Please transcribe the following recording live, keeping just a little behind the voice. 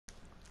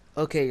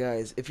Okay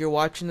guys, if you're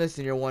watching this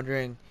and you're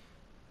wondering,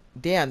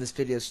 damn, this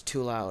video is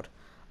too loud.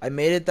 I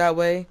made it that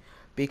way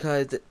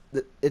because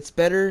it's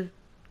better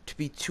to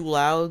be too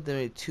loud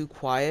than too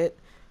quiet,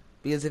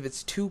 because if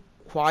it's too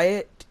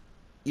quiet,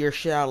 you're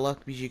shit out of luck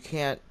because you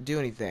can't do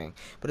anything.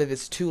 But if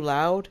it's too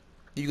loud,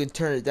 you can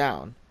turn it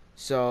down.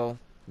 So,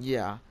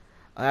 yeah.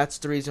 That's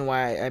the reason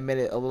why I made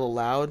it a little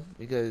loud,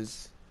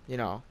 because,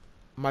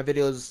 my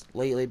videos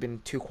lately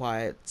been too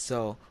quiet.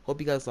 So,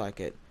 hope you guys like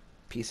it.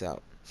 Peace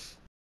out.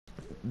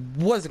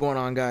 What's going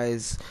on,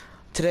 guys?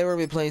 Today we're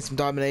gonna be playing some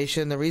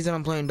domination. The reason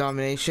I'm playing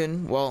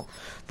domination, well,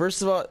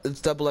 first of all,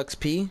 it's double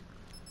XP,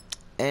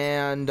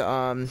 and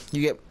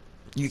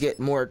you get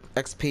more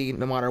XP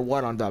no matter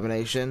what on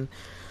domination.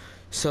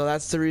 So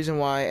that's the reason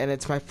why, and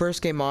it's my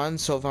first game on.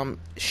 So if I'm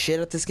shit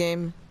at this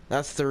game,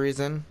 that's the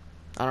reason.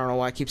 I don't know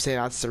why I keep saying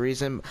that's the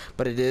reason,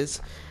 but it is.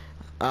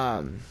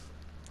 Um,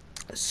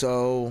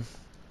 so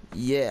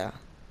yeah.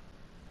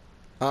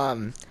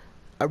 I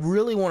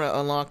really want to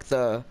unlock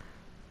the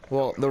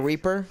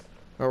Reaper,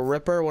 or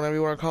Ripper, whatever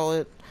you want to call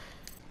it.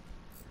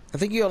 I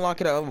think you unlock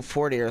it at level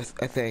 40, or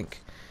I think.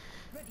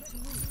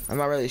 I'm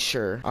not really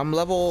sure. I'm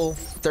level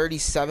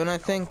 37, I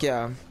think,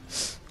 yeah.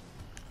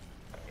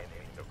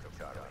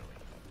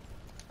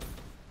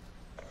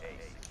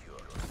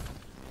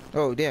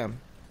 Oh, damn.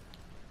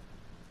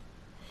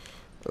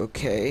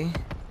 Okay.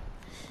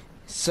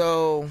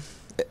 So,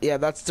 yeah,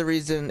 that's the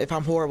reason. If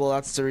I'm horrible,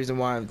 that's the reason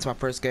why it's my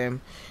first game.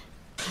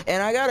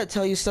 And I gotta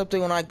tell you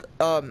something, I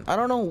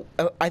don't know,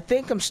 I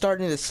think I'm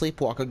starting to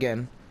sleepwalk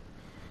again.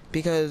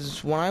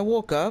 Because when I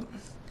woke up,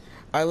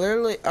 I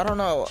don't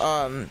know,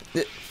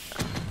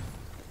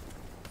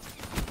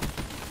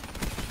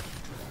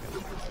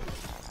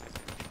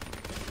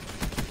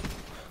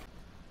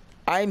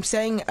 I'm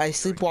saying I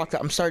sleepwalked,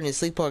 I'm starting to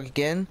sleepwalk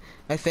again,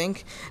 I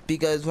think,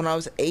 because when I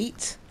was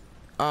 8,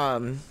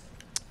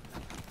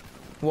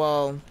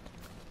 well,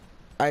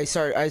 I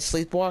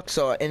sleepwalked,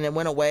 so, and it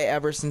went away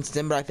ever since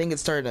then, but I think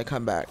it's starting to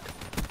come back.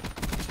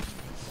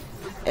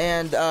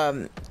 And,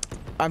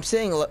 I'm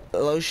saying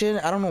lotion,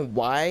 I don't know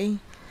why,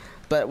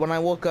 but when I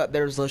woke up,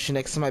 there was lotion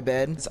next to my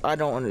bed. So I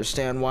don't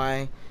understand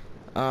why.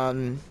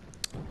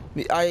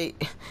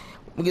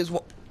 Because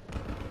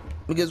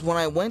when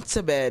I went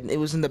to bed, it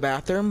was in the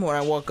bathroom. When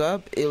I woke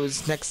up, it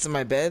was next to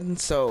my bed.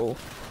 So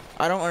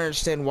I don't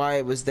understand why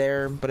it was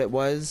there, but it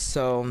was.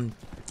 So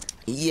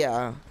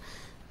yeah,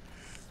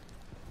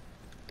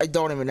 I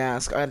don't even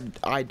ask.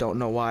 I don't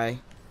know why,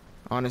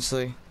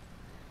 honestly.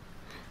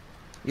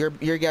 Your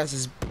guess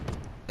is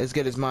as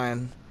good as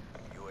mine.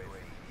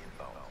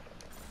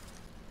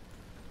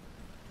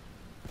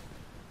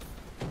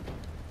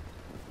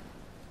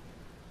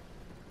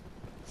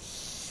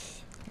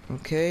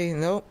 Okay,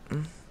 nope.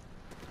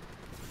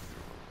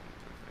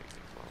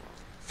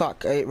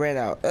 Fuck, I ran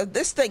out.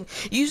 This thing,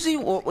 usually,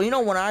 you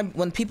know,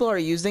 when people are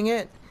using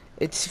it,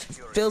 it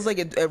feels like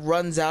it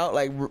runs out,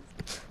 like,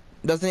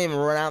 doesn't even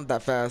run out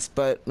that fast.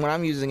 But when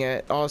I'm using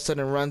it, all of a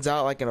sudden it runs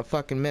out like in a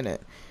fucking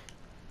minute.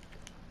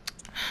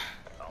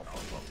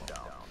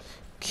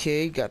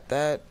 Okay, got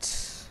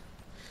that.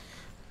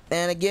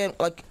 And again,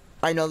 like,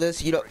 I know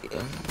this,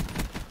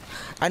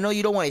 I know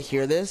you don't want to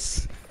hear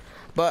this,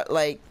 but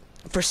like,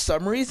 for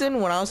some reason,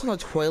 when I was on the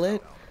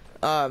toilet,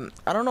 I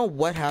don't know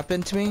what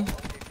happened to me,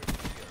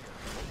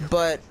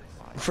 but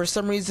for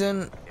some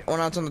reason,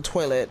 when I was on the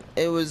toilet,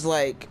 it was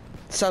like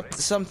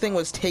something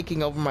was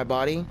taking over my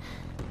body.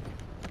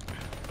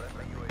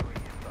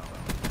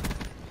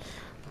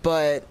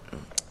 But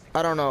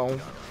I don't know.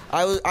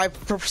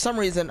 For some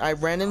reason I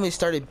randomly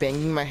started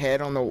banging my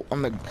head on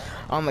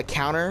the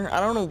counter.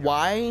 I don't know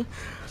why.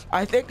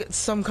 I think it's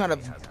some kind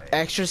of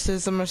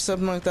exorcism or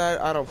something like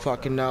that. I don't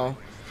fucking know.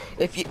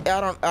 I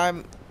don't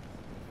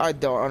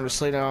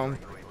honestly know.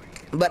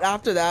 But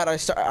after that,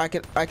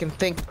 I can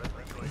think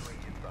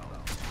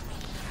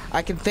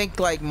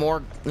like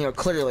more,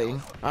 clearly.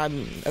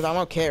 I'm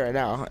okay right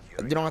now.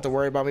 You don't have to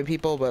worry about me,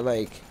 people, but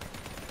like,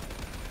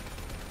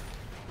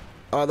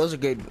 oh, those are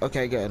good.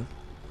 Okay, good.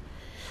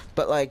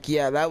 But like,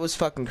 yeah, that was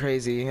fucking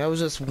crazy. I was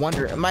just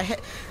wondering. My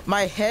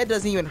head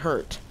doesn't even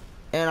hurt,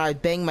 and I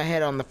banged my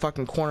head on the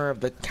fucking corner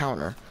of the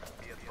counter.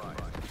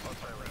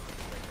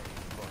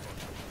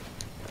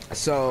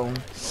 So,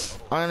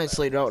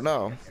 honestly, don't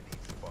know.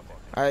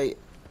 I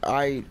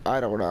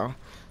don't know.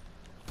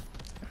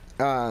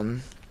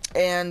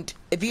 And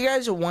if you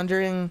guys are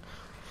wondering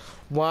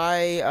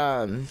why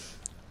I'm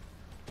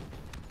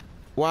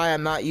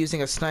not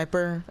using a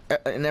sniper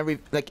in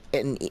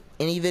in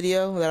any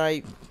video that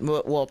I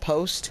will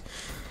post,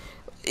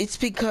 it's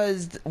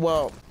because,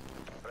 well,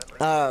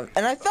 and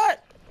I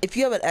thought if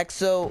you have an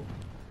exo,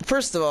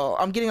 first of all,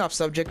 I'm getting off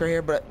subject right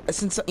here, but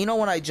since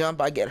when I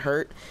jump I get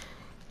hurt.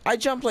 I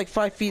jump like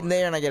 5 feet in the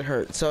air and I get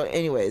hurt. So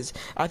anyways,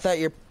 I thought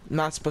you're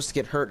not supposed to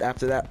get hurt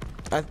after that.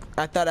 I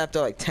thought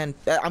after like 10,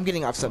 I'm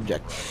getting off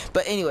subject,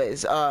 but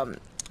anyways, that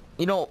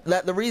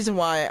the reason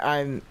why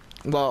I'm,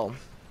 well,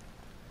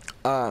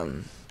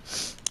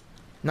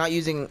 not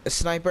using a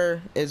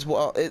sniper is,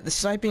 well, the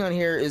sniping on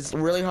here is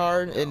really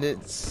hard, and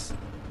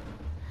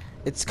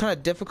It's kind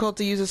of difficult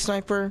to use a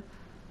sniper.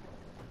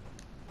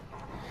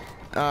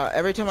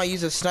 Every time I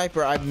use a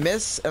sniper, I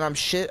miss, and I'm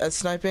shit at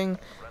sniping.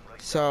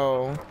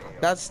 So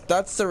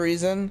that's the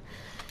reason.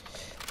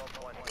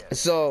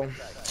 So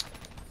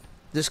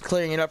just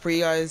clearing it up for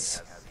you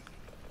guys.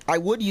 I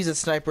would use a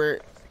sniper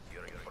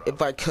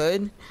if I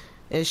could.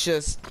 It's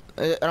just,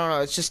 I don't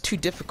know, it's just too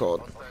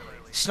difficult.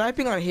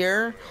 Sniping on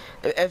here,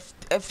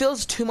 it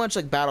feels too much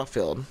like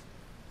Battlefield,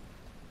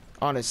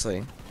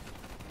 honestly.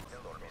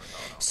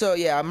 So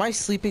yeah, my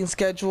sleeping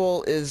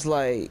schedule is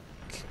like,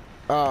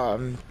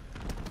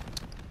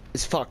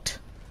 is fucked.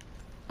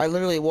 I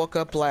literally woke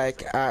up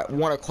like at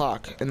 1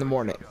 o'clock in the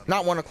morning.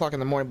 Not 1 o'clock in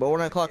the morning, but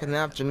 1 o'clock in the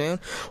afternoon.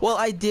 Well,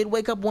 I did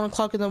wake up 1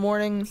 o'clock in the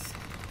morning.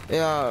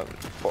 So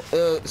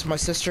my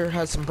sister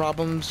had some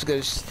problems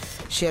because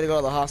she had to go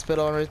to the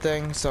hospital and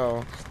everything.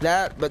 So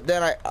that, but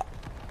then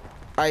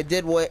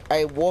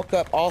I woke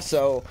up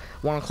also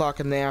 1 o'clock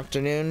in the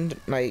afternoon.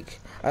 Like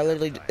I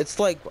literally, it's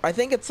like, I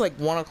think it's like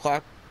 1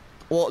 o'clock,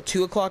 well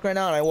 2 o'clock right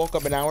now, and I woke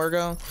up an hour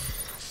ago.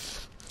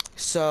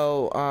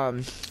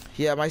 So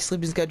yeah, my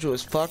sleeping schedule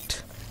is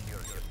fucked.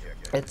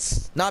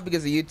 It's not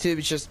because of YouTube,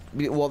 it's just,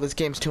 well, this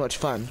game's too much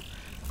fun.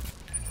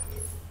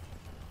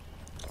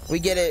 We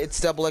get it, it's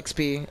double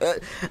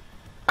XP.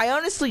 I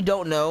honestly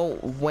don't know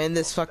when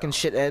this fucking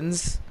shit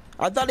ends.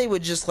 I thought it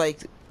would just like,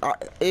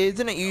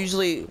 isn't it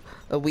usually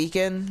a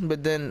weekend?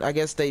 But then I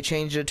guess they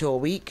changed it to a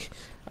week.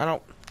 I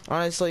don't,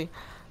 honestly,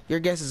 your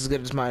guess is as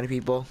good as mine,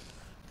 people.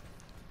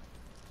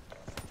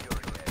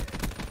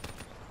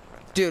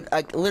 Dude,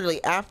 like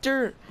literally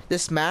after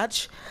this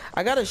match,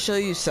 I gotta show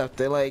you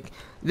something. Like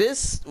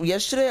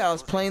yesterday I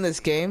was playing this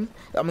game.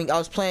 I mean, I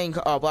was playing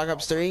Black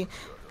Ops 3,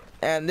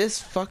 and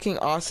this fucking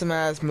awesome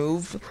ass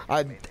move.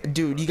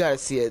 Dude, you gotta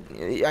see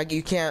it. I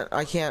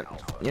can't,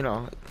 you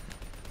know,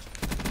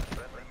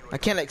 I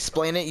can't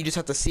explain it. You just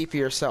have to see for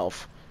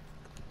yourself.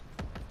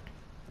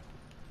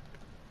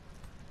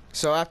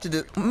 So after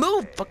the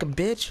move, fucking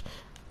bitch.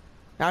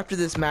 After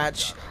this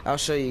match, I'll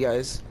show you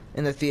guys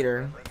in the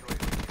theater.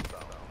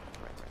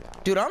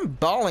 Dude, I'm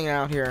balling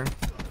out here.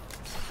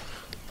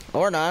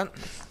 Or not.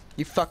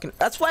 You fucking...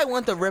 That's why I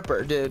want the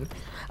Ripper, dude.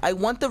 I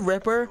want the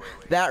Ripper.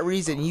 That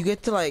reason. You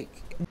get to like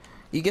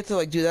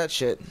do that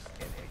shit.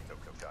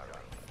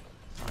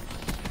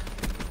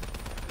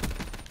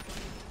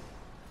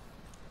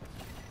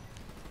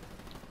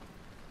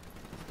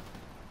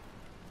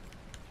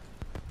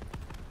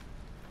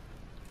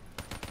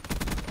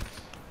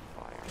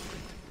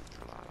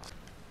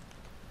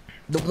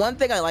 The one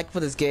thing I like for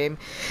this game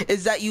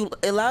is that it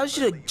allows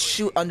you to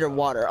shoot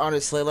underwater,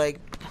 honestly. Like,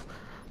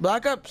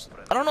 Black Ops,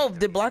 I don't know,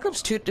 did Black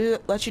Ops 2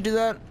 let you do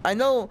that? I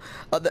know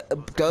the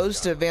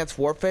Ghost Advanced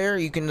Warfare,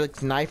 you can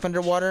like knife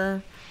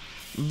underwater.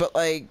 But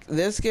like,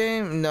 this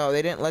game, no,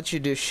 they didn't let you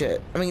do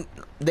shit. I mean,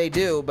 they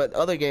do, but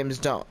other games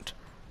don't.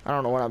 I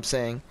don't know what I'm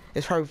saying.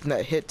 It's probably from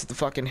that hit to the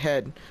fucking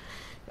head.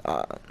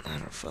 I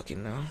don't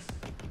fucking know.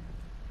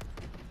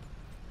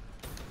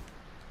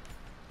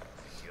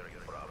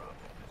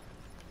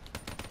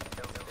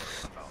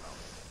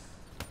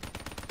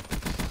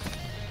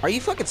 Are you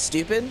fucking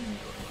stupid?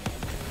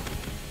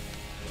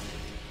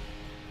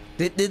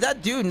 Did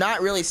that dude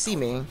not really see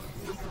me?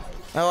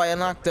 Oh, I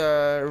unlocked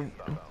a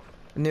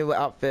new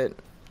outfit.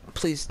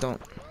 Please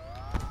don't.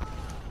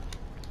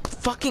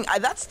 Fucking,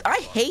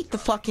 I hate the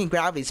fucking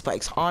gravity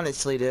spikes,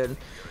 honestly, dude.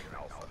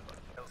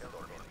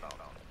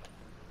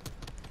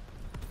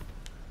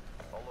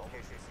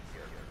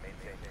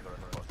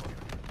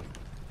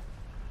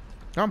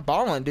 I'm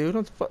balling, dude.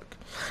 What the fuck?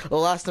 The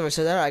last time I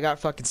said that, I got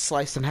fucking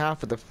sliced in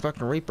half with the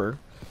fucking Reaper.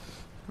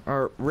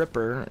 Or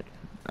Ripper.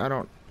 I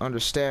don't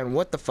understand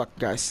what the fuck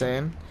the guy's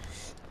saying.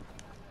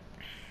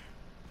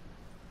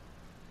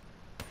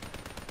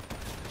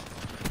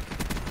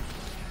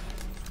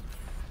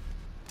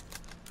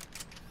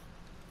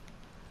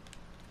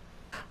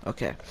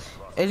 Okay.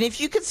 And if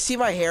you could see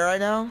my hair right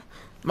now,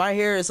 my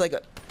hair is like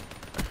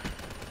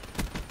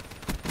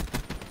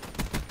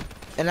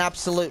an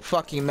absolute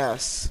fucking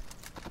mess.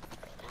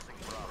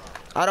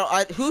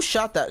 Who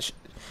shot that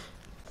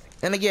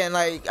and again,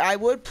 like, I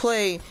would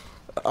play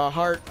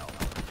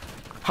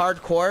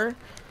hardcore.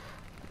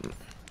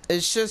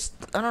 It's just,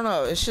 I don't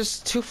know, it's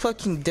just too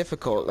fucking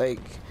difficult. Like,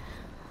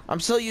 I'm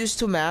so used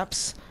to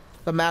maps,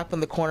 the map in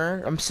the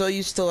corner. I'm so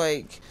used to,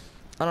 like,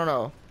 I don't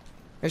know,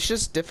 it's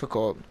just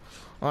difficult,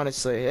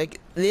 honestly. Like,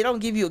 they don't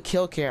give you a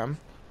kill cam.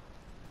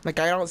 Like,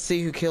 I don't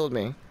see who killed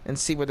me and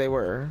see where they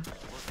were.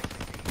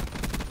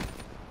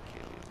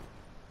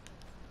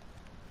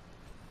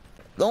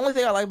 The only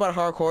thing I like about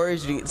hardcore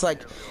is it's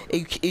like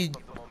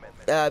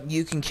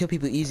you can kill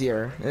people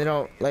easier. They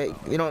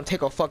don't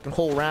take a fucking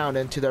whole round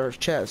into their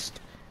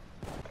chest.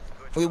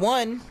 We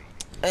won,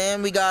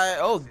 and we got,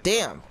 oh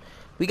damn,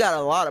 we got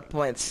a lot of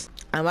points.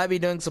 I might be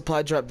doing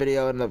supply drop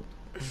video in a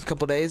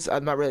couple days.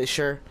 I'm not really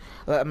sure.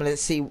 I'm gonna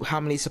see how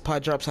many supply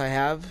drops I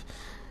have,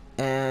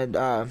 and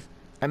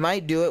I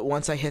might do it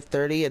once I hit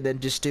 30, and then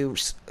just do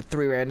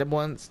 3 random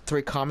ones,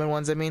 3 common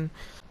ones. I mean,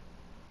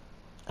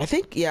 I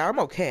think, yeah, I'm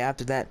okay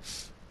after that.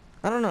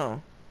 I don't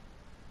know.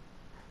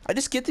 I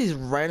just get these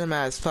random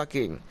ass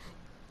fucking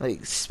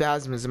like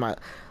spasms in my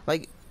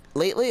like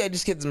lately. I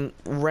just get some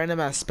random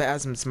ass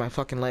spasms in my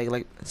fucking leg,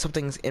 like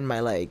something's in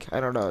my leg. I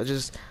don't know. It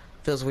just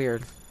feels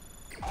weird.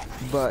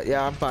 But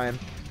yeah, I'm fine.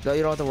 No,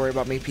 you don't have to worry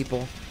about me,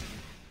 people.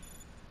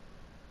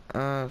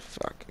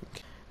 Fucking.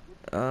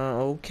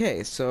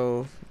 Okay,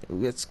 so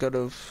let's go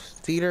to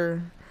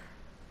theater.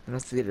 No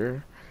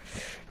theater.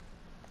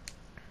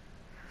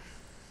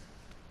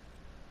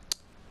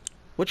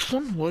 Which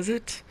one was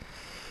it?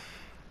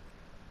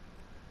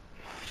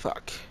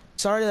 Fuck.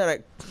 Sorry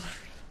that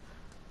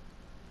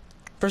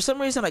for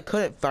some reason I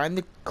couldn't find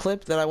the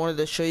clip that I wanted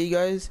to show you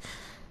guys.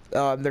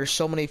 There's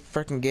so many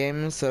freaking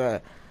games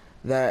that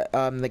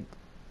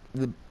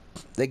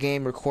the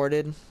game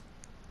recorded.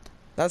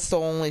 That's the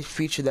only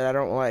feature that I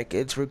don't like.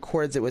 It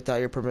records it without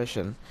your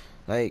permission.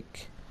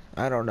 Like,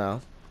 I don't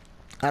know.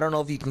 I don't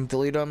know if you can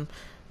delete them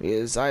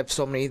because I have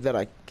so many that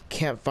I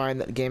can't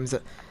find that games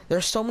that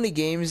there's so many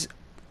games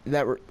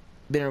that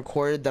been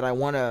recorded that I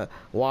want to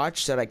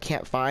watch that I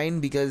can't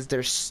find because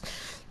there's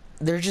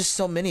just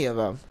so many of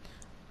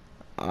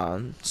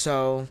them.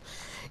 So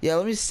yeah,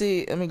 let me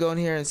see. Let me go in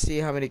here and see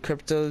how many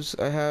cryptos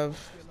I have.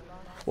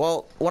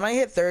 Well, when I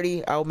hit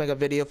 30, I'll make a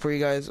video for you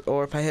guys,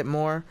 or if I hit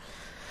more.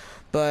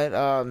 But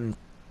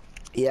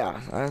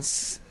yeah, it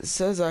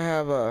says I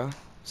have a.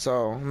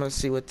 So I'm gonna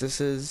see what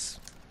this is.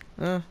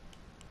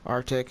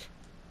 Arctic.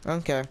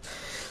 Okay.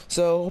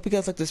 So hope you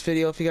guys like this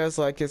video. If you guys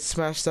like it,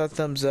 smash that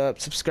thumbs up,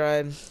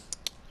 subscribe,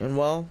 and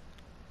well,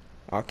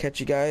 I'll catch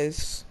you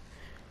guys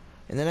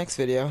in the next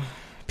video.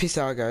 Peace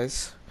out,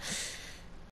 guys.